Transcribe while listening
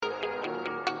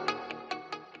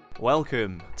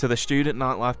Welcome to the Student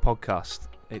Nightlife Podcast.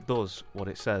 It does what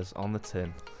it says on the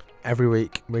tin. Every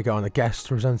week, we get on a guest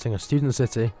representing a student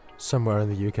city somewhere in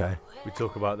the UK. We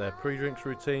talk about their pre-drinks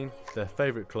routine, their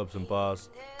favourite clubs and bars,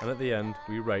 and at the end,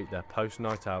 we rate their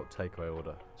post-night out takeaway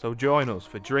order. So join us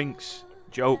for drinks,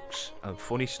 jokes, and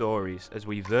funny stories as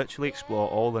we virtually explore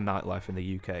all the nightlife in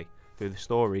the UK through the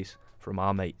stories from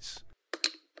our mates.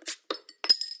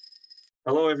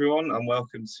 Hello, everyone, and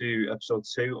welcome to episode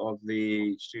 2 of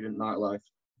the Student Nightlife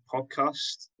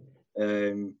Podcast.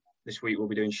 This week, we'll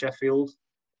be doing Sheffield.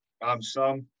 I'm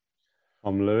Sam.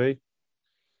 I'm Louis.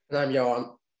 And I'm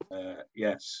Johan.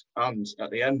 Yes, and at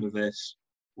the end of this,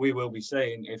 we will be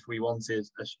saying if we wanted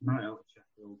a night out at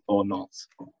Sheffield or not,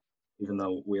 even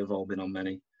though we have all been on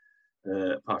many,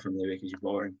 apart from Louis, because you're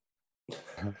boring.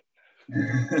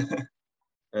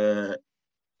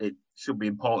 It should be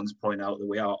important to point out that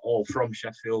we are all from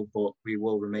Sheffield, but we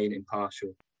will remain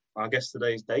impartial. Our guest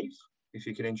today is Dave. If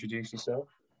you can introduce yourself.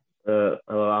 Hello,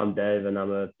 I'm Dave, and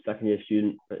I'm a second-year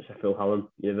student at Sheffield Hallam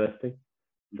University.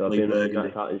 So I've been on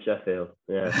nights out in Sheffield.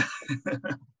 Yeah,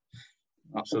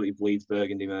 absolutely bleeds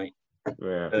burgundy, mate.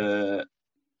 Yeah.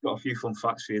 Got a few fun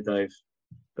facts for you, Dave.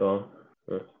 Go on.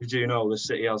 Yeah. Did you know the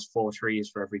city has 4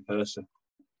 trees for every person?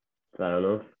 Fair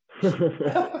enough.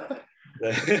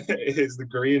 It is the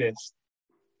greenest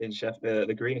in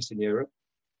the greenest in Europe.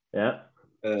 Yeah.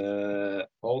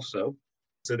 Also,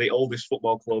 so the oldest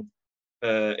football club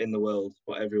in the world,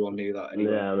 but everyone knew that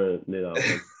anyway. Yeah, I knew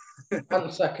that one.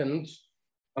 And second.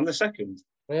 I'm the second.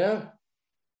 Yeah.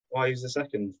 Why is the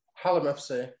second? Hallam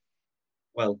FC.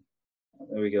 Well,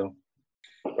 there we go.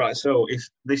 Right, so if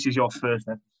this is your first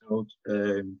episode,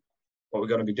 what we're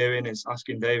going to be doing is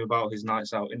asking Dave about his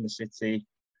nights out in the city,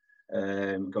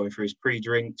 going through his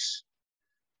pre-drinks,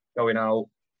 going out,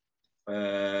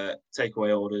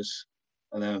 takeaway orders,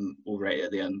 and then we'll rate it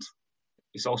at the end.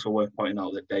 It's also worth pointing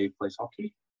out that Dave plays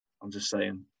hockey. I'm just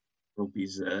saying,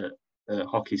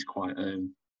 hockey's quite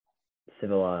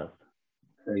Civilised.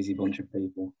 crazy bunch of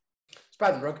people. It's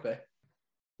better than rugby.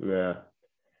 Yeah.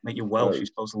 Mate, you're Welsh, you're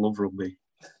supposed to love rugby.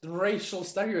 Racial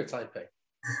stereotyping.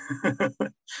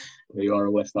 You are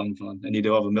a West Ham fan, and you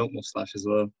do have a milk moustache as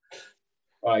well.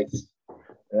 Right,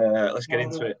 let's get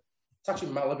into it. It's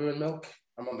actually Malibu and milk.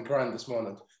 I'm on the grind this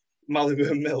morning. Malibu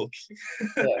and milk.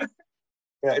 Yeah.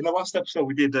 Yeah, in the last episode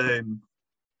we did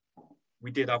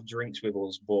have drinks with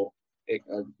us, but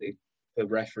for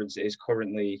reference, it is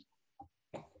currently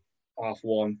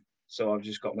 1:30, so I've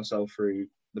just got myself through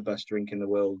the best drink in the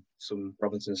world, some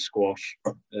Robinson squash.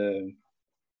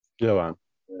 Johan,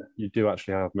 Yeah. you do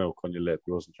actually have milk on your lip.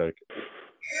 You wasn't joking.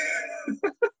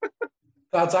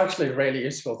 That's actually really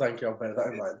useful. Thank you. I'll bear that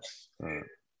in mind. Right.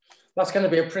 That's going to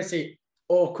be a pretty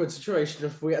awkward situation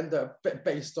if we end up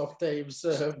based off Dave's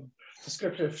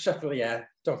description of Sheffield. Yeah,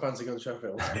 don't fancy going to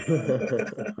Sheffield.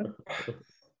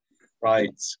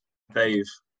 Right, Dave,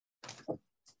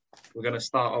 we're going to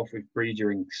start off with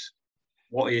pre-drinks.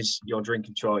 What is your drink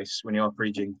of choice when you are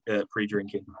pre-drinking?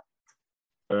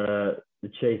 The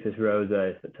cheapest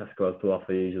rosé that Tesco has to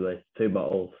offer usually. 2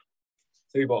 bottles.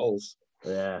 2 bottles?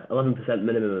 Yeah, 11%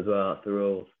 minimum as well. That's the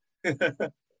rules.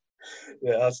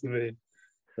 Yeah, that's the me.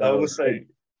 So, I would say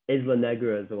Isla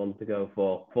Negra is the one to go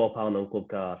for. £4 on club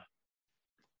card.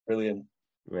 brilliant.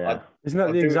 Yeah. Isn't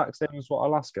that the exact same as what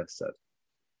Alaska said?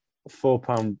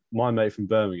 £4. My mate from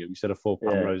Birmingham, you said a £4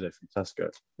 rosé from Tesco.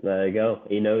 There you go.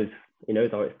 He knows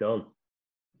how it's done.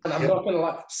 And I'm not going to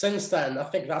lie, since then, I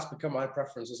think that's become my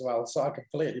preference as well. So I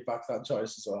completely back that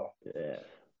choice as well. Yeah.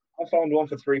 I found one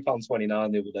for £3.29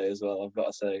 the other day as well, I've got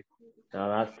to say. No,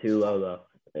 that's too low though.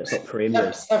 It's not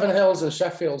premium. Seven Hills and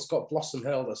Sheffield's got Blossom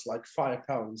Hill that's like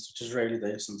 £5, which is really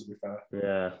decent to be fair.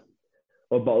 Yeah.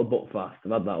 Or a bottle of Buckfast.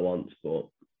 I've had that once, but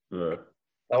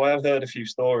Now, I have heard a few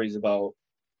stories about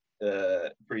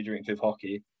pre-drinks with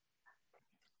hockey.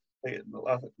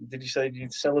 Did you say you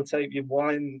sellotape your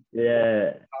wine?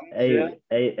 Yeah. Yeah.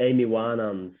 Amy wine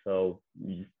hands. So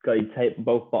you tape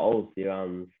both bottles to your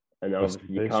hands, and obviously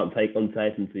you can't take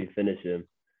untape until you finish them.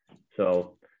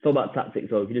 So it's all about tactics.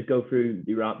 So if you just go through,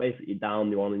 basically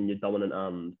down the one in your dominant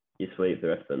hand, you sweep the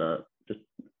rest of the night. Just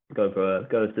go to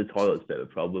the toilet's a bit of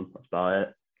a problem. That's about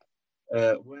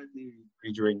it. Where do you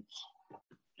pre-drink?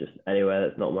 Just anywhere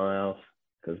that's not my house,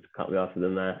 because I can't be after the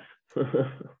mess.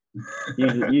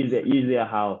 usually a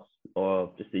house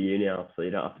or just a uni house, so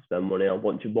you don't have to spend money on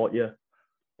what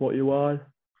you wine.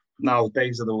 Now,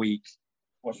 days of the week.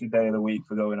 What's your day of the week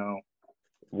for going out?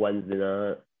 Wednesday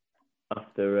night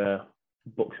after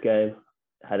Bucks game,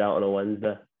 head out on a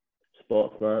Wednesday.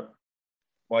 Sports night.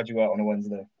 Why'd you go out on a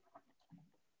Wednesday?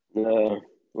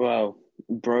 Well,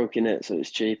 broke in it, so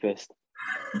it's cheapest.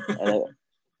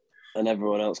 and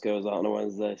everyone else goes out on a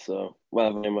Wednesday. So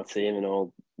whatever in my team and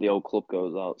all the old club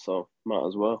goes out, so might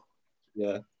as well.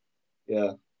 Yeah.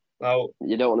 Now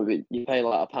You don't want to be. You pay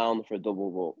like £1 for a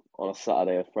double, but on a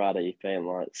Saturday or Friday you're paying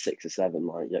like 6 or 7.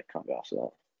 Like, yeah, can't be after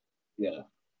that. yeah,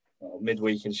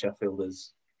 midweek in Sheffield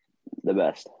is The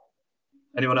best.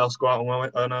 Anyone else go out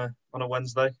on a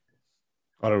Wednesday?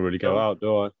 I don't really go out,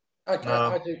 do I?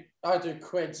 I do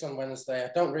quids on Wednesday. I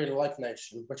don't really like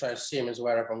Nation, which I assume is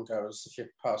where everyone goes if you're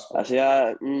passport. Actually,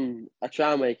 I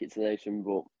try and make it to Nation,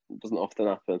 but it doesn't often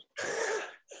happen.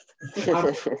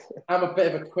 I'm a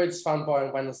bit of a quids fanboy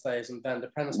on Wednesdays, and then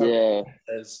depends how it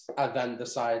is, I then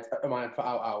decide am I for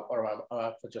out or am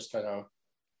I for just going home.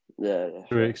 Yeah.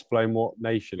 Should we explain what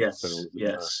Nation Yes, is?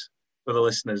 yes. For the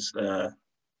listeners,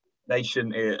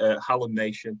 Nation, Hallam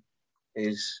Nation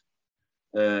is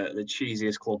the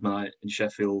cheesiest club night in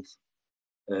Sheffield.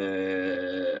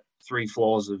 3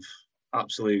 floors of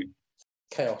absolute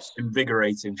chaos,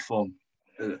 invigorating fun,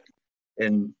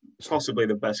 in possibly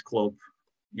the best club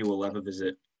you will ever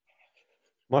visit.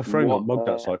 My friend got mugged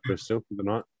outside Crystal the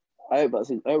night. I hope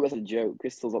that's a joke.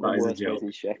 Crystal's like the worst place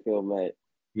in Sheffield, mate.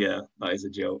 Yeah, that is a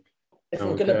joke. If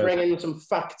we're going to bring in some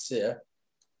facts here,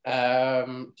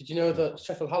 did you know that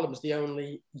Sheffield Hallam is the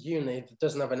only uni that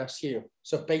doesn't have an SU?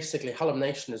 So basically, Hallam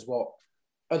Nation is what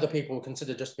other people would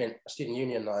consider just being a student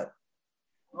union night.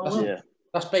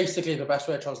 That's basically the best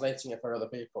way of translating it for other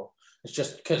people. It's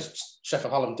just because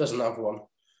Sheffield Hallam doesn't have one.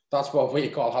 That's what we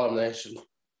call Hallam Nation.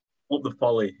 What the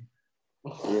folly.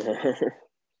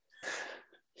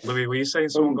 Louis, were you saying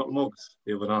someone got mugged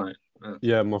the other night?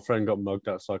 Yeah, my friend got mugged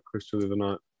outside Crystal the other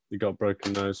night. He got a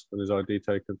broken nose and his ID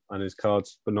taken and his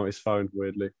cards, but not his phone,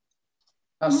 weirdly.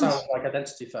 That sounds like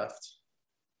identity theft.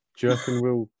 Do you reckon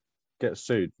we'll get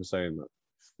sued for saying that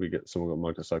if we get someone got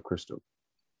mugged outside Crystal?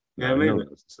 Yeah, maybe.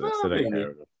 So they don't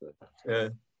care enough. Yeah.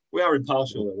 We are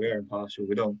impartial, though. We are impartial.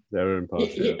 We don't. They're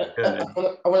impartial. Yeah.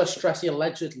 I want to stress he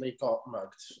allegedly got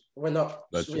mugged. We're not.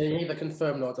 We neither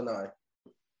confirm nor deny.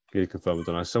 You confirm or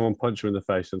deny. Someone punch him in the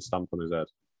face and stamp on his head.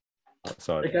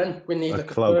 Outside. Again, we neither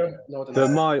confirm nor deny.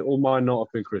 That might or might not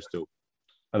have been Crystal.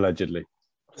 Allegedly.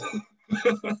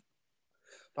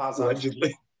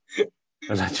 Allegedly.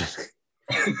 Allegedly.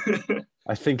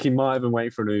 I think he might have been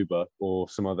waiting for an Uber or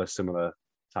some other similar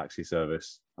taxi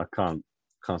service. I can't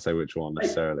say which one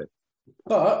necessarily.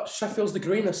 But Sheffield's the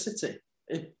greener city.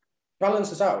 It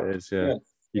balances out. It is, yeah.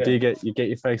 You get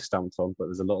your face stamped on, but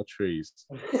there's a lot of trees.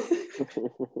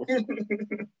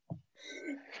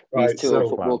 Right, These 2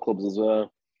 football clubs as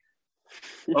well.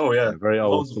 Oh yeah, very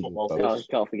old football clubs.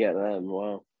 Can't forget them.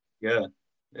 Wow. Yeah.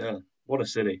 What a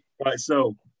city. Right,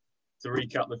 so to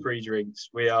recap the free drinks,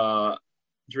 we are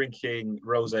drinking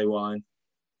rosé wine.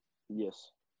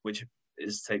 Yes. Which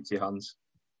is take to your hands.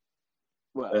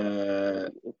 Well,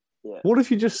 What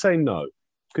if you just say no?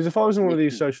 Because if I was in one of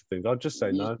these social things, I'd just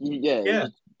say no.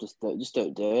 Just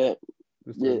don't do it.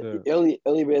 It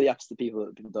only really happens to people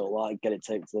that people don't like. Get it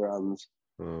taped to their hands.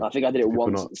 I think I did it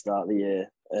once at the start of the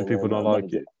year. Do people not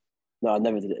like it? No, I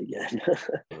never did it again.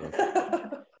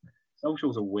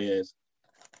 Socials are weird.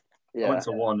 I went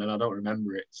to one and I don't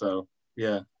remember it. So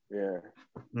yeah.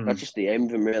 That's just the aim of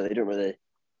them, really. They don't really.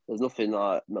 There's nothing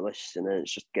like malicious in it.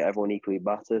 It's just get everyone equally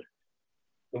battered.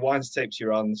 The wine's taped to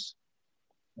your hands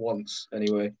once,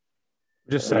 anyway.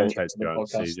 Just say taped to your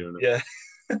hands.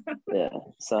 Yeah.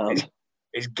 Sound.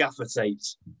 It's gaffer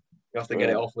taped. You have to get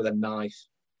it off with a knife.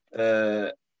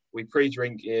 We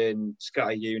pre-drink in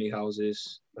scatty uni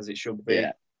houses, as it should be.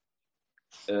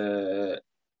 We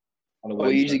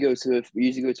usually go to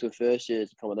a first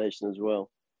year's accommodation as well,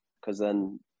 because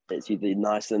then it's either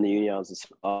nicer than the uni houses.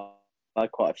 I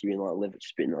had quite a few in like live, which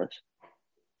is pretty nice.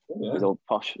 Because all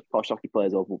posh hockey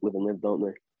players all live and live, don't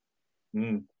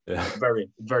they? Yeah. Very,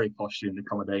 very posh student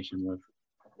accommodation.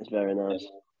 It's very nice.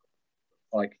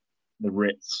 Like the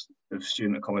Ritz of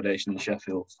student accommodation in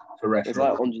Sheffield. For reference,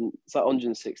 it's like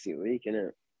 160 a week, isn't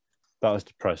it? That was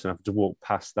depressing. I have to walk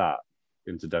past that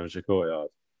into Devonshire Courtyard.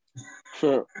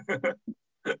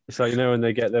 It's like, when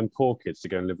they get them poor kids to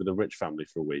go and live with a rich family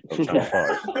for a week on Channel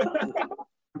 5.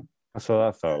 That's what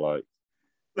that felt like.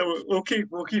 So we'll keep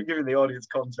giving the audience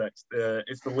context.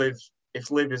 If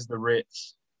Liv is the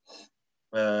Ritz,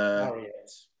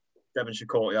 Devonshire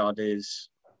Courtyard is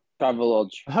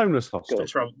Travelodge, a homeless hostel.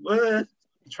 Travelodge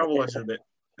is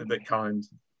a bit kind.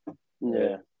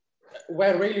 Yeah.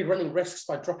 We're really running risks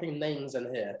by dropping names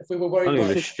in here. If we were worried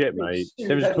about shit, mate.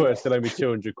 Devonshire Courtyard still owe me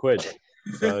 200 quid.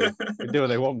 So they do what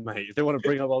they want, mate. If they want to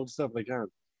bring up old stuff, they can.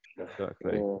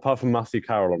 Exactly. Yeah. Apart from Matthew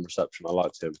Carroll on reception, I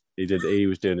liked him. He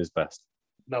was doing his best.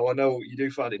 Now, I know you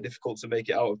do find it difficult to make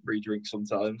it out of pre-drink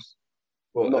sometimes.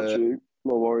 But, not true.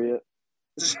 Not worry it.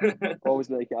 Always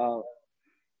make it out.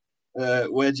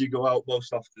 Where do you go out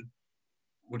most often?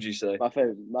 Would you say? My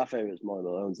favourite is Molly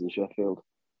Malone's in Sheffield.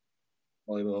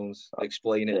 Molly Malone's.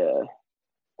 Explain it. Yeah.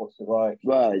 What's it like?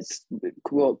 Well, it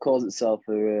calls itself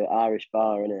an Irish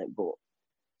bar, innit? But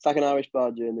it's like an Irish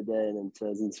bar during the day and then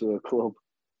turns into a club.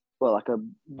 Well, like a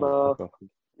bar.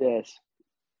 Yes.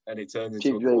 And it turns into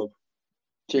Cheap a drink. club.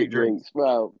 Cheap drinks.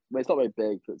 Well, it's not very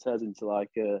big, but it turns into like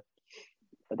a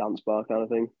dance bar kind of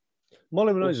thing.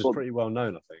 Molly Malone's is pretty well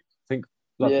known, I think.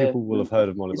 People will have heard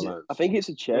of Molly Malone's. I think it's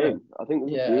a chain. I think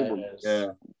there's a few ones. Yeah.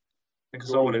 I think I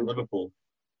saw one in Liverpool.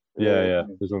 Yeah.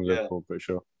 There's one in Liverpool, pretty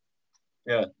sure.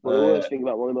 Yeah. But the worst thing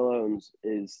about Molly Malone's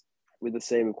is, with the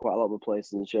same with quite a lot of the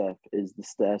places in Sheffield, is the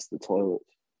stairs to the toilet.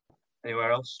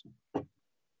 Anywhere else?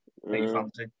 That you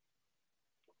fancy?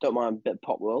 Don't mind a bit of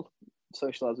Pop World.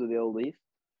 Socialise with the old Leaf.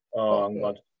 Oh, I'm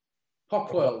glad.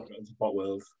 Pop World. Pop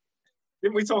World.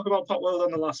 Didn't we talk about Pop World on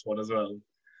the last one as well?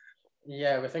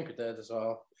 Yeah, we think we did as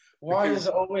well. Why does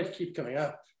it always keep coming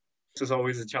up? There's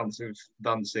always a chance of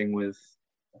dancing with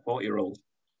a 40-year-old.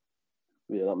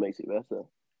 Yeah, that makes it better.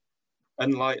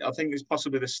 And I think it's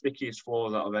possibly the stickiest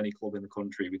floors out of any club in the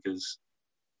country because,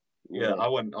 I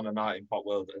went on a night in Pop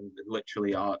World and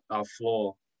literally our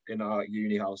floor in our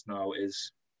uni house now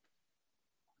is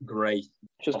grey.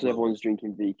 Just because everyone's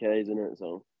drinking VKs, isn't it?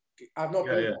 So I've not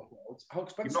been. How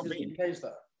expensive is been? VKs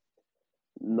there?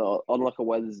 No, on like a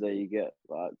Wednesday, you get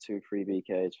like 2 free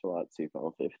VKs for like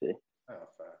 £2.50. Oh,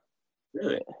 fair.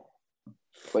 Really? Yeah.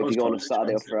 But if you go on a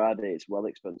Saturday or Friday, it's well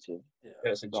expensive. Yeah,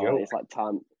 it's a joke. It's like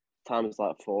time is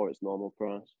like 4. It's normal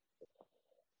price.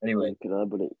 Anyway,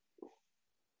 but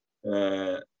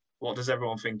what does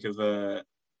everyone think of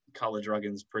Colour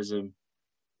Dragon's Prism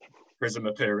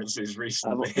appearances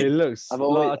recently? It looks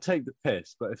I take the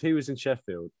piss, but if he was in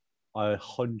Sheffield, I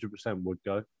 100% would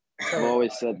go. I've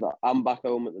always said that I'm back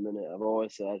home at the minute. I've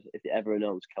always said if you ever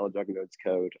announce Colour Dragon Road's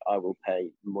code, I will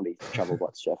pay money to travel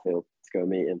back to Sheffield to go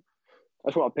meet him. I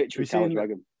just want a picture with Colour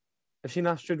Dragon. Have you seen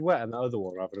Astrid Wet and the other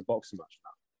one having a boxing match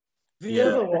now? The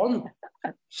other one?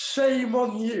 Shame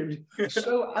on you.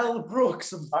 Show L.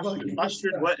 Brooks and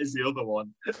Astrid Wet is the other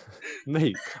one.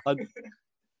 Mate, I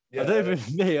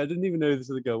didn't even know who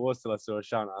this other girl was till I saw her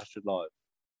shout at Astrid live.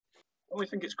 I only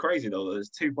think it's crazy though that there's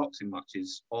 2 boxing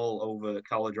matches all over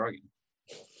Colour Dragon.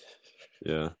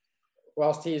 Yeah.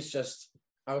 Whilst he's just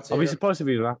out here. I'll be surprised if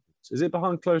it even happens. Is it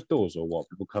behind closed doors or what?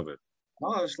 People covered?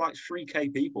 No, it's like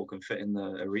 3K people can fit in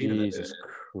the arena. Jesus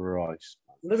Christ.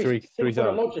 Louis,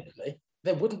 logically,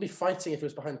 they wouldn't be fighting if it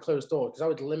was behind closed doors because I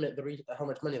would limit how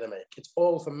much money they make. It's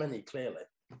all for money, clearly.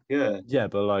 Yeah. Yeah,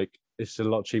 but it's a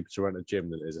lot cheaper to rent a gym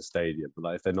than it is a stadium.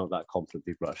 But if they're not that confident,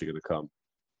 people are actually going to come.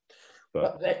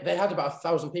 But they had about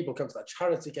 1,000 people come to that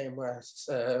charity game where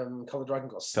Colour Dragon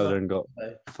got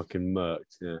fucking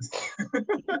murked. Yeah.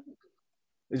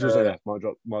 It's just might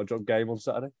drop game on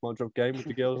Saturday. Might drop game with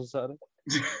the girls on Saturday.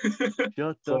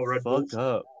 Shut the fuck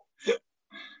up.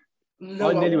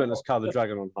 No, I nearly went as Colour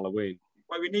Dragon on Halloween.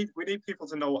 Well, we need people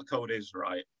to know what code is,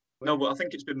 right? No, but I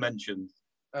think it's been mentioned.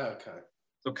 Okay.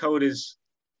 So code is,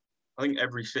 I think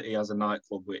every city has a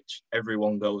nightclub which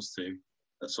everyone goes to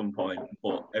at some point,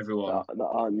 but everyone that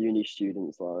aren't uni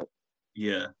students,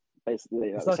 basically,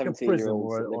 it's like a prison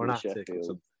or an attic or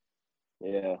something.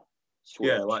 Yeah.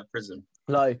 Yeah, like prison.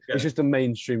 It's just a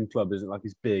mainstream club, isn't it? Like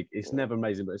it's big. It's never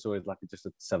amazing, but it's always just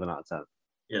a 7 out of 10.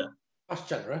 Yeah. That's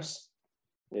generous.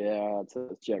 Yeah, it's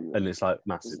generous. And it's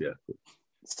massive, yeah.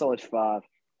 Solid 5.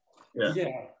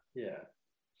 Yeah.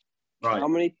 Right. How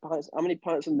many pints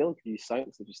of milk have you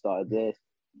sank since we started this?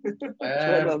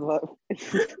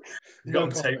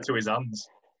 Got taped to his hands.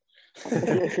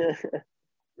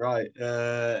 Right.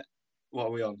 What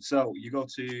are we on? So you go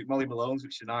to Molly Malone's,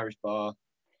 which is an Irish bar,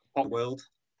 Pop World,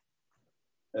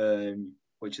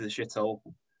 which is a shithole.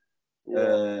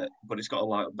 But it's got a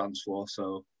light up dance floor,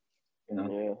 so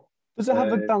Yeah. Does it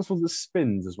have a dance floor that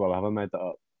spins as well? Have I made that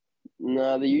up?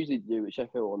 No, they usually do, but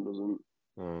Sheffield one doesn't.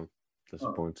 Oh,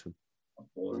 disappointing.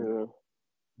 Yeah.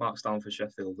 Mark's down for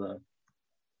Sheffield there.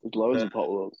 There's loads of Pop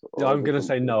Worlds. Yeah, I'm going to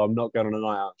say no. I'm not going on a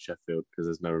night out in Sheffield because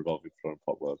there's no revolving floor in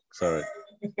Pop World. Sorry.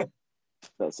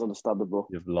 That's understandable.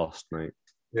 You've lost, mate.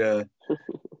 Yeah.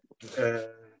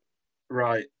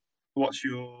 Right. What's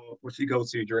your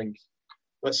go-to drink?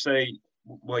 Let's say,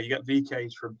 you get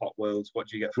VKs from Pop Worlds. What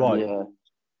do you get from? Right. Yeah.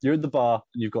 You're at the bar.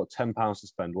 You've got £10 to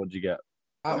spend. What do you get?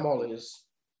 At Molly's.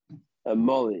 At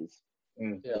Molly's.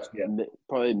 Yeah.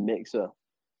 Probably mixer,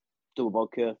 double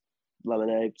vodka,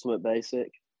 lemonade, something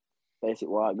basic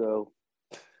white girl.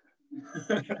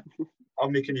 How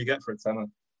many can you get for a tenner?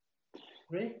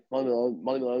 Really? Molly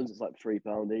Malone's is like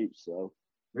 £3 each, so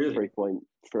really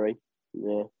 3.3.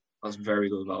 Yeah. That's very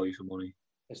good value for money.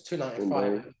 It's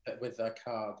 $2.95 with their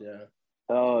card. Yeah.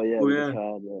 Oh yeah, Oh, with yeah. the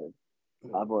card. Yeah.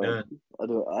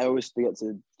 Yeah. I always forget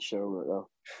to show them it though.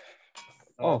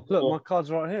 Oh, look, my card's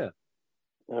right here.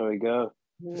 There we go.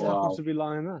 It's happens to be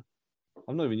lying there.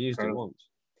 I've not even used it Fair. once.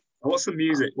 What's the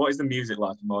music? What is the music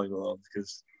like in Molly Malone?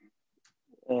 Because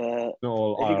Not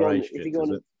all if you go IRA on, shit, if you go is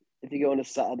on, it? if you go on a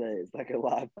Saturday, it's like a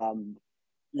live band.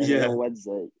 And then on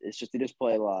Wednesday, it's just they just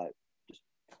play like just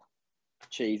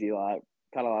cheesy, like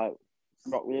kind of like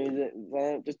rock music,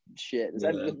 just shit. It's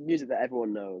the music that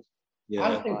everyone knows. yeah,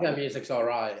 I think their music's all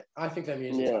right. I think their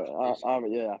music's I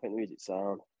think the music's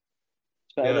sound.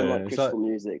 It's better than like it's crystal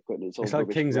music, but it's all like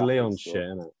rubbish Kings of rap and Leon stuff. shit,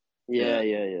 isn't it? Yeah.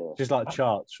 Just like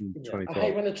charts from I 2012.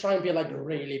 hate when they try and be like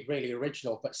really, really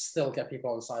original, but still get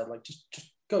people on side. Like just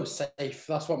go safe.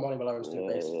 That's what Molly Malone's do,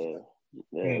 basically.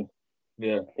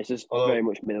 Yeah. It's just very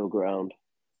much middle ground.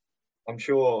 I'm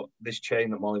sure this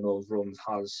chain that Molly Malone runs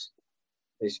has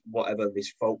this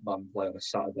folk band play on a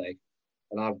Saturday,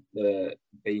 and I've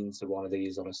been to one of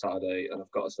these on a Saturday, and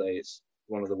I've got to say it's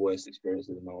one of the worst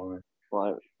experiences of my life.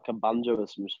 Like a banjo or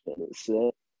some shit. It's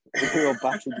you're all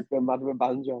battered, you go mad with a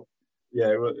banjo. Yeah,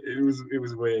 it was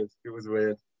weird. It was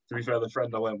weird. To be fair, the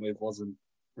friend I went with wasn't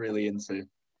really into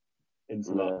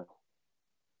that.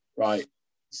 Right.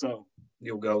 So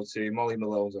you'll go to Molly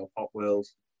Malone's or Pop World.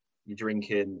 You're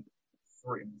drinking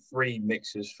three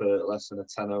mixers for less than a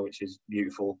tenner, which is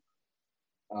beautiful.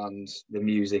 And the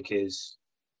music is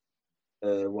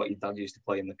what your dad used to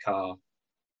play in the car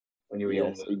when you were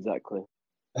younger. Yes, exactly.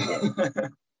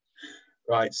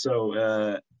 Right.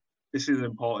 So this is an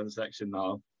important section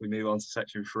now. We move on to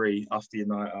section 3 after your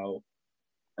night out.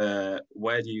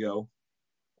 Where do you go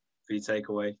for your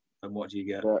takeaway, and what do you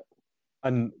get? Yeah.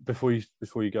 And before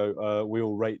you go, we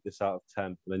all rate this out of 10,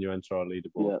 and then you enter our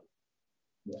leaderboard.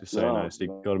 Just so you know, so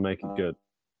you've got to make it good.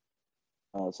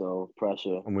 So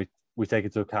pressure. And we take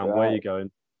into account where you're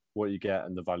going, what you get,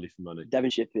 and the value for money.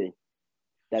 Devon Chippy.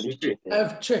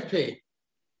 Chippy.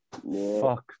 Yeah.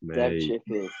 Fuck me. Dev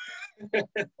Chippy.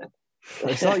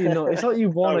 It's like it's like you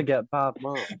want to get bad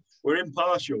marks. We're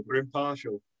impartial.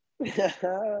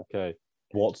 Okay.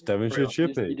 What's Devonshire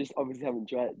Chippy? You just obviously haven't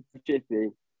tried chippy,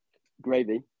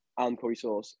 gravy, and curry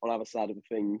sauce on either side of the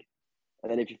thing.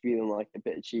 And then if you're feeling like a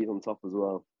bit of cheese on top as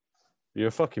well. You're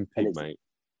a fucking pig, mate.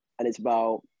 And it's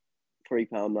about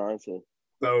 £3.90.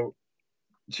 So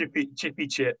chippy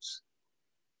chips.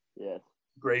 Yeah.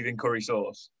 Gravy and curry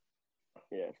sauce.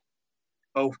 Yeah.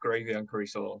 Both gravy and curry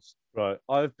sauce. Right.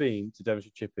 I've been to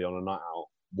Devonshire Chippy on a night out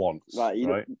once. Right.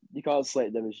 You can't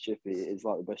slate Devonshire Chippy. It's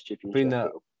like the best chippy. Been there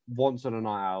once on a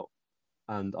night out,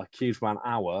 and I queued for an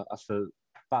hour as for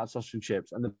battered sausage and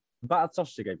chips, and the battered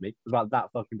sausage they gave me was about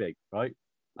that fucking big, right?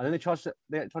 And then they tried to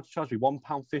charge me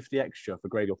 £1.50 extra for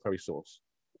gravy or curry sauce.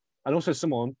 And also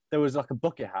there was like a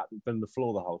bucket hat that's been on the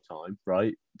floor the whole time,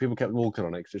 right? People kept walking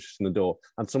on it because it's just in the door.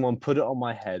 And someone put it on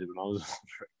my head when I was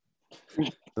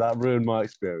ordering. That ruined my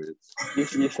experience. You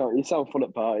sound fun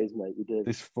at parties, mate. You do.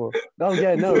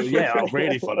 I'm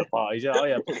really fun at parties.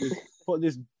 Yeah, put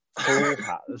this ball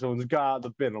hat that someone's got out of the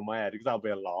bin on my head because that'll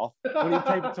be a laugh. Why don't you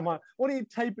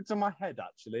tape it to my head,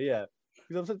 actually? Yeah.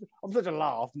 Because I'm such a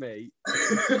laugh, mate.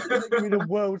 Give me the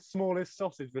world's smallest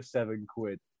sausage for £7.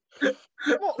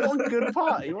 What a good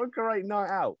party. What a great night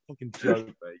out. Fucking joke,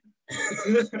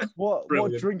 mate. What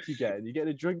drink you getting? You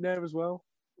getting a drink there as well?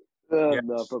 Yes.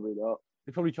 No, probably not.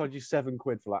 They probably charge you £7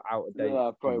 for like out of date. No,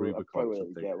 I probably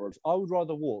wouldn't get one. I would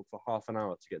rather walk for half an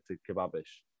hour to get to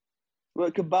Kebabish.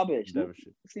 Well, Kebabish.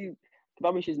 See,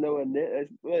 Kebabish is nowhere near.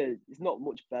 It's not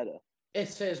much better.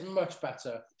 It is much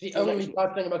better. The only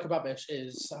bad thing about Kebabish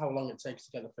is how long it takes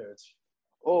to get the food.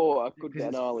 Oh, I could get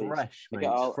an Arlie's. Fresh, mate.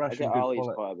 I get Arlie's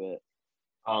quite a bit.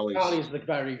 Arlie's is a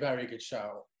very, very good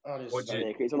shout.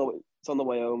 It's on the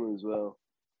way home as well.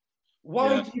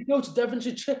 Why do you go to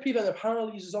Devonshire Chippy then if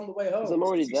Harley's is on the way home? Because I'm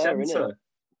already there, innit?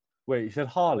 Wait, you said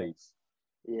Harley's?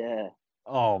 Yeah.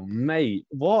 Oh, mate.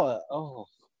 What? Oh.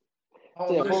 I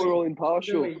thought we were all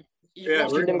impartial. We're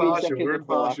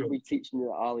impartial. We teaching you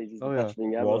that Harley's is the best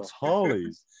thing ever. What's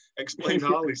Harley's? Explain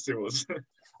Harley's to us.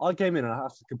 I came in and I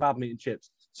asked for kebab meat and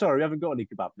chips. Sorry, we haven't got any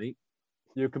kebab meat.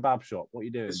 You're a kebab shop. What are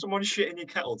you doing? Is someone shit in your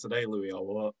kettle today, Louis, or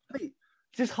what? Mate,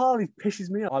 just Harley's pisses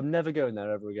me off. I'm never going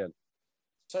there ever again.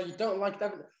 So you don't like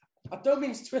Devon? I don't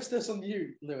mean to twist this on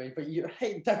you, Louis, but you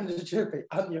hate Devonshire Chippy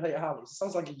and you hate Harley's. It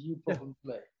sounds like a you problem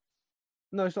to me.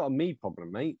 No, it's not a me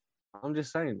problem, mate. I'm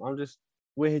just saying.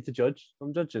 We're here to judge.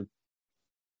 I'm judging.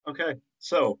 Okay,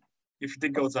 so if you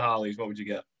did go to Harley's, what would you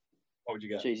get?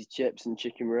 Cheesy chips and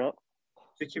chicken wrap.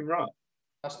 Chicken wrap?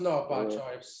 That's not a bad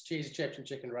choice. Cheesy chips and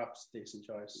chicken wraps, decent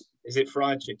choice. Is it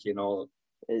fried chicken or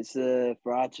It's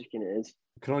fried chicken. It is.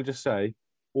 Can I just say,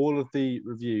 all of the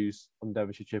reviews on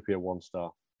Devonshire Chippy are 1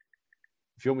 star.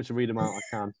 If you want me to read them out, I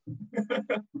can.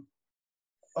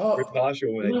 Oh, We're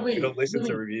partial, mate. Louis, We don't listen to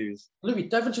Louis. reviews. Louis,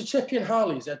 Devonshire Chippy and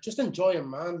Harley's, just enjoy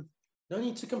them, man. No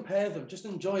need to compare them. Just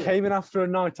enjoy it. Came in after a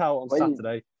night out on When-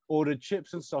 Saturday, ordered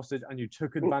chips and sausage, and you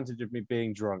took advantage of me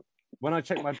being drunk. When I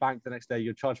checked my bank the next day,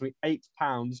 you charged me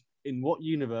 £8. In what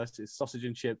universe is sausage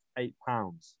and chips £8?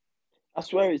 I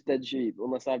swear it's dead cheap,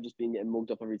 unless I've just been getting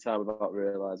mugged up every time without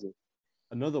realising.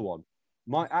 Another one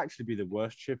might actually be the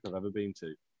worst chip I've ever been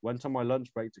to. Went on my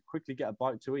lunch break to quickly get a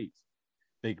bite to eat.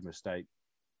 Big mistake.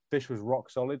 Fish was rock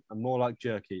solid and more like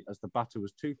jerky, as the batter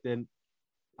was too thin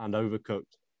and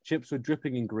overcooked. Chips were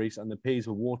dripping in grease and the peas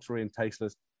were watery and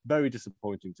tasteless. Very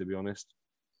disappointing, to be honest.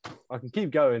 I can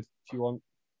keep going if you want.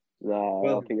 No,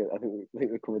 Well, I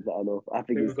think we covered that enough. I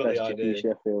think we've it's got the best chicken in idea.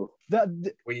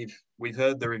 Sheffield. We've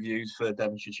heard the reviews for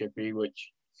Devonshire Chippy,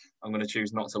 which I'm going to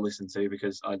choose not to listen to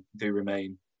because I do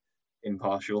remain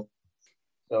impartial.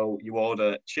 So you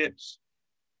order chips,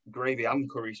 gravy and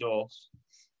curry sauce,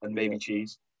 and maybe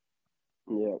cheese.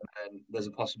 Yeah. And there's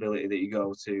a possibility that you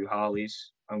go to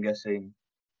Harley's. I'm guessing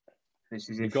this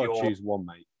is You've if got to you're... choose one,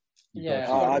 mate. You've Yeah.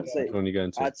 got to choose I'd say- which one you're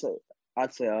going to.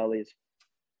 I'd say Arlie's.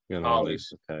 You're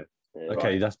Harley's. Okay. Yeah.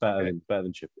 Okay, that's better Okay.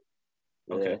 than Chippy.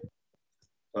 Okay. Yeah.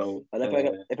 So, And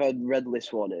if I had read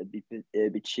this one, it'd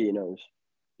be Chino's.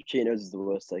 Chino's is the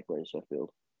worst takeaway in Sheffield.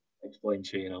 explain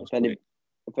Chino's.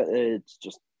 It's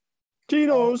just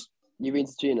Chinos! you've been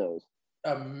to Chino's.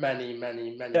 Many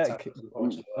Deck, times.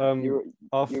 Unfortunately.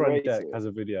 Our you friend rate Deck it. has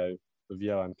a video of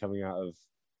Johan coming out of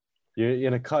you're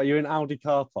in a car. You're in Audi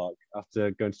car park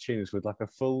after going to Chinos with like a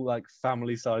full like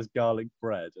family-sized garlic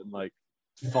bread and like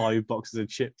 5 boxes of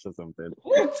chips or something.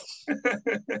 What?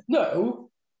 No.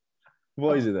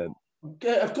 What is it then?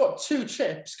 I've got 2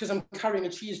 chips because I'm carrying a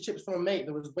cheese chips from a mate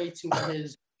that was waiting for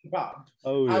his kebab.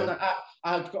 Oh And yeah.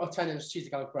 I've got a 10-inch cheesy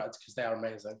garlic bread because they are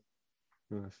amazing.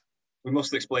 Nice. We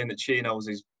must explain that Chino's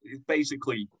is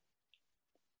basically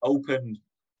open.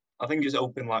 I think it's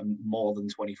open like more than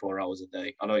 24 hours a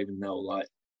day. I don't even know. Like,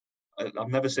 I've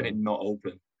never seen it not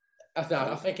open. I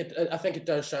think it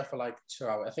does show for like 2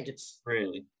 hours. I think it's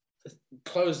Really.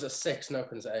 closed at 6 and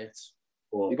opens at 8.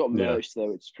 But, You've got Yeah. merch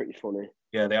though, it's pretty funny.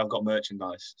 yeah, they have got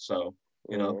merchandise. So,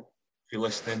 you know, Yeah. if you're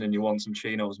listening and you want some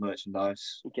Chino's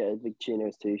merchandise, You get a big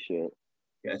Chino's t-shirt.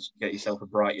 get yourself a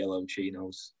bright yellow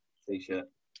Chino's t-shirt.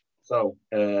 So,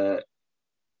 we're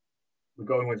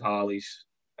going with Harley's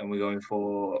and we're going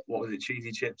for, what was it,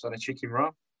 cheesy chips and a chicken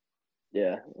wrap?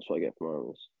 Yeah, that's what I get from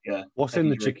Arnold's. Yeah. What's heavy in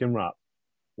the drink. chicken wrap?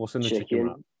 What's in the chicken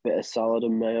wrap? Bit of salad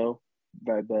and mayo.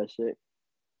 Very basic.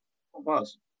 Not bad.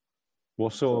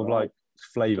 What sort of alright. like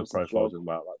flavour Just a profile is joke. it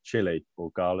about? Like chili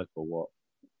or garlic or what?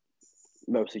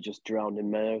 Mostly just drowned in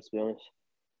mayo, to be honest.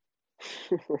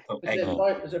 Oh,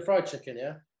 Is egg. it fried chicken?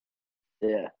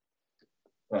 Yeah.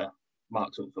 Yeah,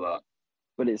 Mark's up for that.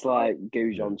 but it's like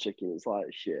goujon chicken. It's like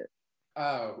shit.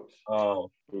 Oh,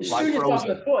 Oh, Mm. Like soon as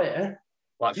frozen. I'm the foot, yeah.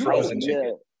 like You frozen won't, chicken.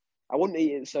 Yeah, I wouldn't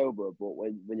eat it sober, but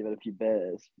when you've had a few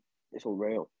beers, it's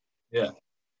unreal.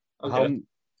 Okay.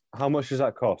 How much does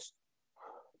that cost?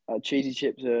 Cheesy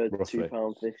chips are Roughly.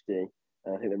 £2.50.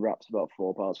 I think the wrap's about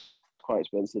 £4. Quite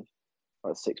expensive.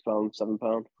 Like £6,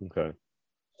 £7. Okay.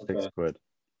 Okay. £6.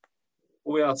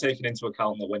 We are taking into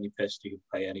account that when you're pissed, you can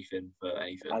pay anything for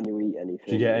anything. And you eat anything.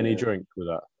 Do you get any yeah. drink with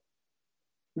that?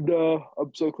 No,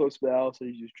 I'm so close to the house.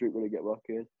 I just drink when I get back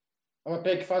in. I'm a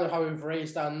big fan of how we've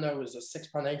raised our nose at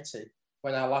 £6.80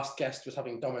 when our last guest was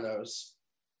having Domino's.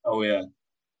 Oh, yeah.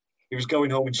 He was going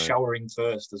home and Right. showering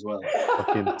first as well.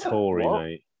 Fucking Tory, What?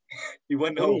 mate. He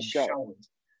went When he home, shower- showered,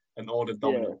 and ordered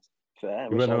Yeah. Domino's. Fair. You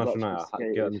wish went I home was after that night. I had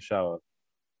to get in the sophisticated. shower.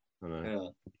 I know. Yeah.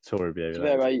 Tory behaviour. To that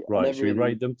be is. fair, I Right, never should we really-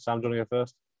 rate them? Sam, do you want to go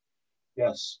first?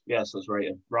 Yes, let's rate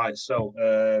him. Right, so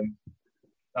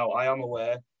now I am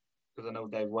aware, because I know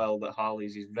Dave well, that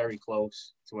Harley's is very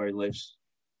close to where he lives.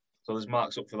 So there's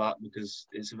marks up for that because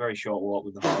it's a very short walk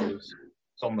with the Harleys.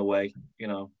 It's on the way, you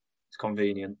know, it's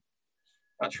convenient.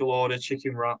 Actual order,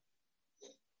 chicken wrap.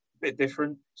 Bit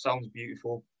different, sounds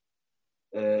beautiful.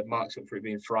 Marks up for it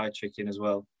being fried chicken as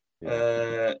well.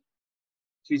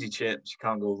 Cheesy chips, you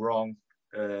can't go wrong.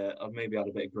 I've maybe had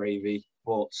a bit of gravy,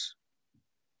 but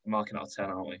we're marking out of 10,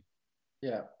 aren't we?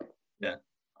 Yeah.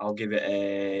 I'll give it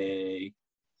a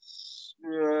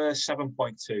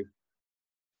 7.2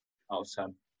 out of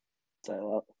 10. Say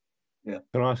that.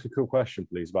 Can I ask a quick question,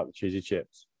 please, about the cheesy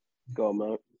chips? Go on,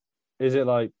 mate. Is it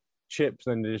like chips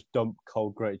and then they just dump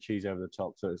cold grated cheese over the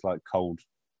top, so it's like cold,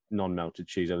 non-melted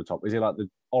cheese over the top? Is it like the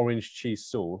orange cheese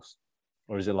sauce,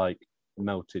 or is it like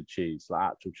melted cheese, like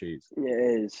actual cheese? Yeah,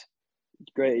 it is.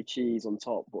 grated cheese on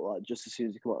top, but like just as soon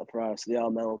as you come out of the fryer, so they are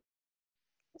melted,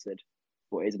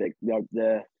 but it's a bit it's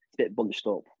a bit bunched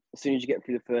up. As soon as you get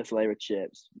through the first layer of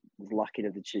chips, there's lacking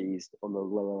of the cheese on the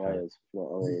lower layers. You know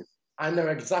what I mean? I know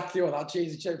exactly what that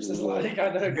cheesy chips is like. I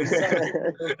know exactly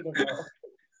what you're talking about.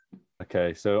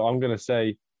 Okay, so I'm gonna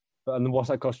say, and what's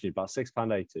that cost you? About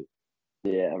 £6.80.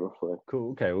 Yeah, roughly.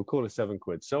 Cool. Okay, we'll call it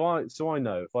 £7. So I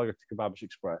know if I go to Kebabish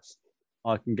Express,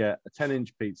 I can get a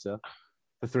 10-inch pizza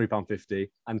for £3.50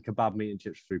 and kebab meat and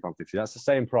chips for £3.50. That's the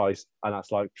same price, and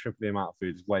that's like triple the amount of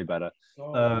food. It's way better.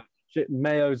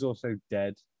 Mayo's also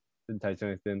dead. Didn't taste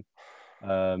anything.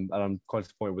 And I'm quite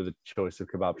disappointed with the choice of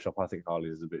kebab shop. I think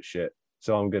Harley's is a bit shit.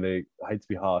 So I hate to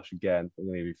be harsh again. I'm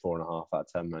gonna give you 4.5 out of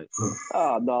 10, mate.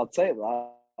 Oh no, I'll take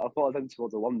that. I thought I'd head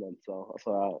towards a 1 then, so that's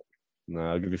all right. No,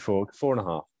 I'll give you 4.5.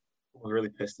 I was really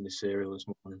pissed in his cereal this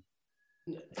morning.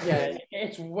 Yeah,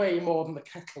 it's way more than the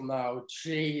kettle now.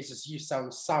 Jesus, you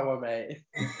sound sour, mate.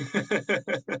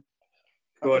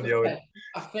 Go on, Joey.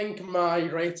 I think my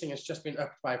rating has just been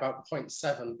upped by about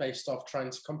 0.7 based off trying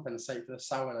to compensate for the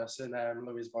sourness in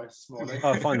Louis' voice this morning.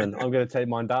 Oh, fine then. I'm going to take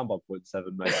mine down by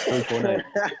 0.7, mate.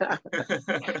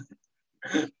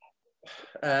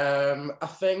 3.8. I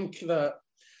think that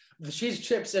the cheese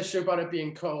chips issue about it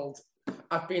being cold,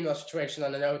 I've been in that situation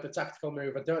and I know the tactical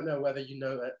move. I don't know whether you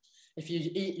know it. If you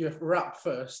eat your wrap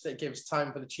first, it gives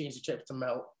time for the cheesy chip to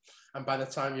melt. And by the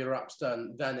time your wrap's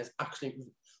done, then it's actually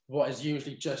what is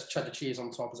usually just cheddar cheese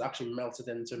on top is actually melted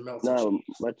into melted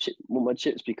cheese. Will my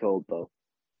chips be cold though?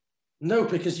 No,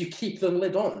 because you keep the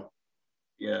lid on.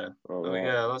 Yeah.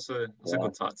 Yeah, that's a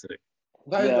good tactic.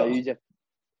 You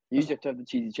usually have to have the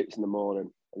cheesy chips in the morning.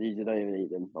 I usually don't even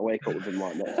eat them. I wake up with them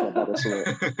like next to my bed or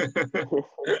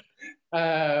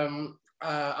something.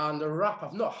 And the wrap,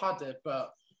 I've not had it,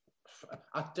 but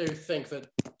I do think that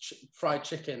fried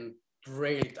chicken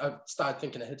really, I've started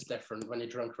thinking it hits different when you're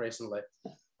drunk recently.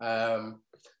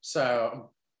 So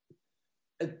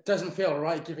it doesn't feel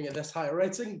right giving it this high a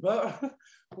rating, but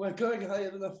we're going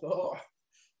higher than I thought.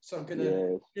 So I'm going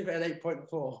to give it an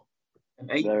 8.4. An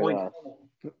 8.4?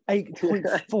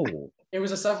 8.4? It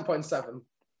was a 7.7.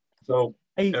 So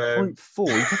 8.4?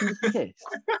 You're taking the piss?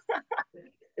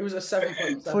 It was a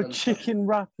 7.7. For chicken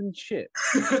wrap and chip?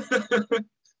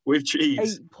 With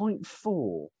cheese.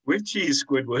 8.4? With cheese,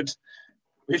 Squidward.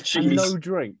 With cheese. And no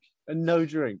drink. No.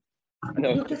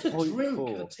 You get a drink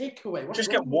at a takeaway.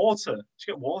 Just get water. Just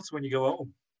get water when you go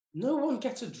home. No one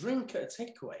gets a drink at a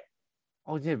takeaway.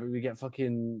 Oh, yeah, but we get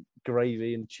fucking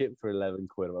gravy and chip for 11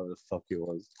 quid, whatever the fuck it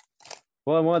was.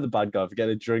 Why am I the bad guy for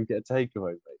getting a drink at a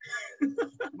takeaway, mate?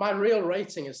 My real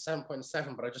rating is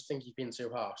 7.7, but I just think you've been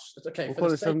too harsh. It's okay, for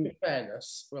the sake of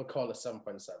fairness, we'll call it 7.7.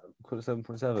 We'll call it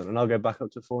 7.7, and I'll go back up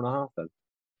to 4.5 then.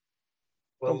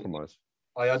 Well, compromise.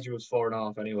 I had you as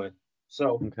 4.5 anyway.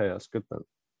 So, okay, that's good then.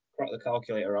 Crack the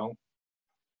calculator out.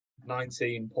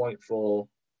 19.4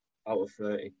 out of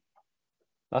 30.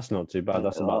 That's not too bad.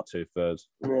 That's about 2/3.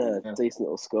 Yeah, decent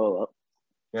little score, that.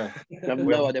 Yeah. I have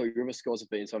no idea what your other scores have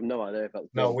been, so I have no idea if that's.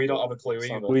 No, we don't have a clue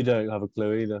either. We don't have a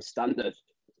clue either. Standard.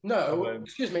 No,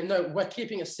 excuse me. No, we're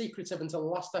keeping it secretive until the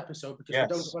last episode because we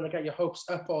don't want to get your hopes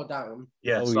up or down.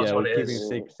 Yes, that's what it is. We're keeping it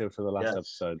secretive for the last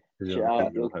episode.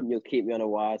 You'll keep me on a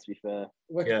wire, to be fair.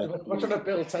 We're trying to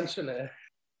build tension here.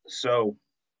 So,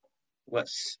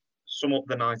 let's sum up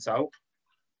the night out.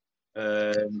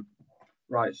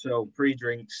 Right, so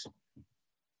pre-drinks,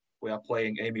 we are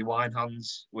playing Amy Wine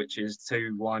Hands, which is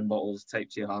 2 wine bottles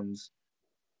taped to your hands.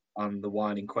 And the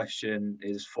wine in question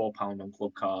is £4 on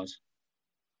club card,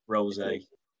 rosé.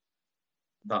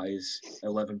 That is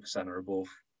 11% or above,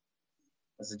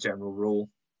 as a general rule.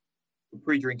 We're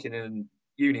pre-drinking in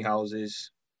uni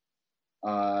houses.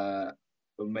 We're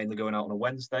mainly going out on a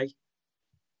Wednesday,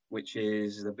 which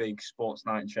is the big sports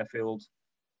night in Sheffield.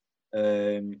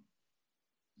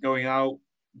 Going out,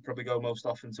 probably go most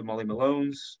often to Molly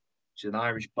Malone's, which is an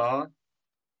Irish bar.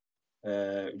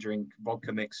 Drink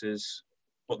vodka mixers.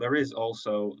 But there is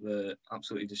also the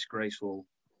absolutely disgraceful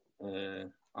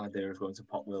idea of going to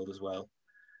Pop World as well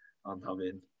and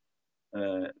having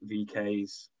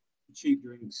VKs, cheap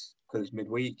drinks, because it's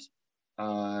midweek.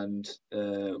 And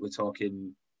we're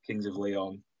talking Kings of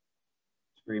Leon,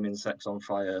 Screaming Sex on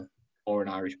Fire, or an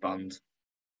Irish band.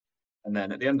 And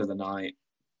then at the end of the night,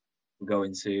 we're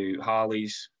going to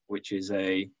Harley's, which is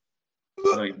I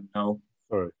don't even know.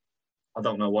 Sorry. I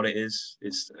don't know what it is.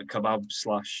 It's a kebab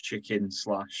 / chicken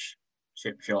 /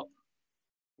 chip shop.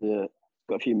 Yeah,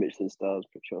 got a few Michelin stars,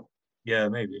 pretty sure. Yeah,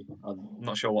 maybe. I'm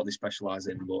not sure what they specialise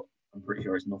in, but I'm pretty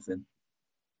sure it's nothing.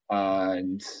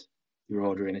 And you're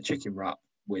ordering a chicken wrap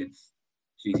with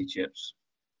cheesy chips.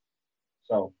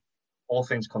 So, all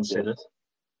things considered,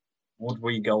 Would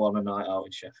we go on a night out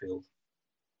in Sheffield?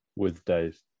 With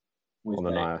Dave With on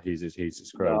the Dave? night out. He's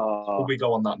his crew. Would we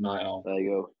go on that night out? There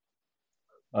you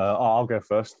go. I'll go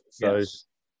first. So Yes.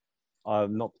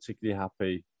 I'm not particularly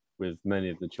happy with many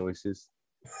of the choices,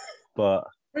 but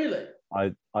Really?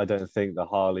 I don't think the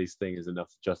Harley's thing is enough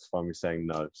to justify me saying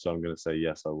no. So I'm going to say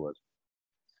yes, I would,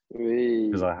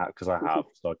 because I have,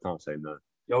 so I can't say no.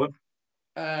 Johan?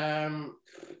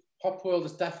 Pop World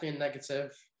is definitely a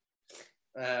negative.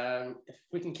 If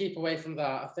we can keep away from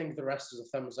that, I think the rest is a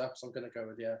thumbs up. So I'm going to go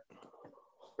with yeah.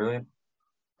 Brilliant.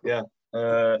 Yeah.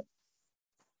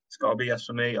 It's got to be yes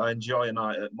for me. I enjoy a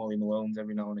night at Molly Malone's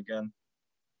every now and again.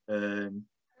 And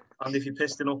if you're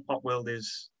pissed enough, Pop World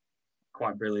is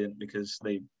quite brilliant because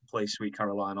they play Sweet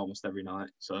Caroline almost every night.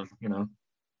 So, you know,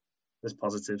 there's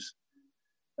positives.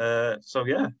 So,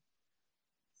 yeah,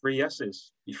 3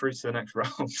 yeses. You're through to the next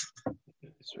round.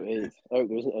 Sweet. I hope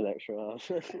there isn't an extra round.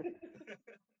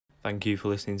 Thank you for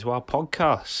listening to our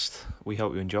podcast. We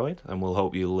hope you enjoyed, and we'll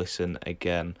hope you listen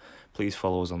again. Please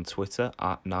follow us on Twitter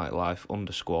at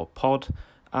nightlife_pod,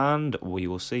 and we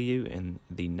will see you in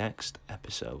the next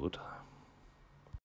episode.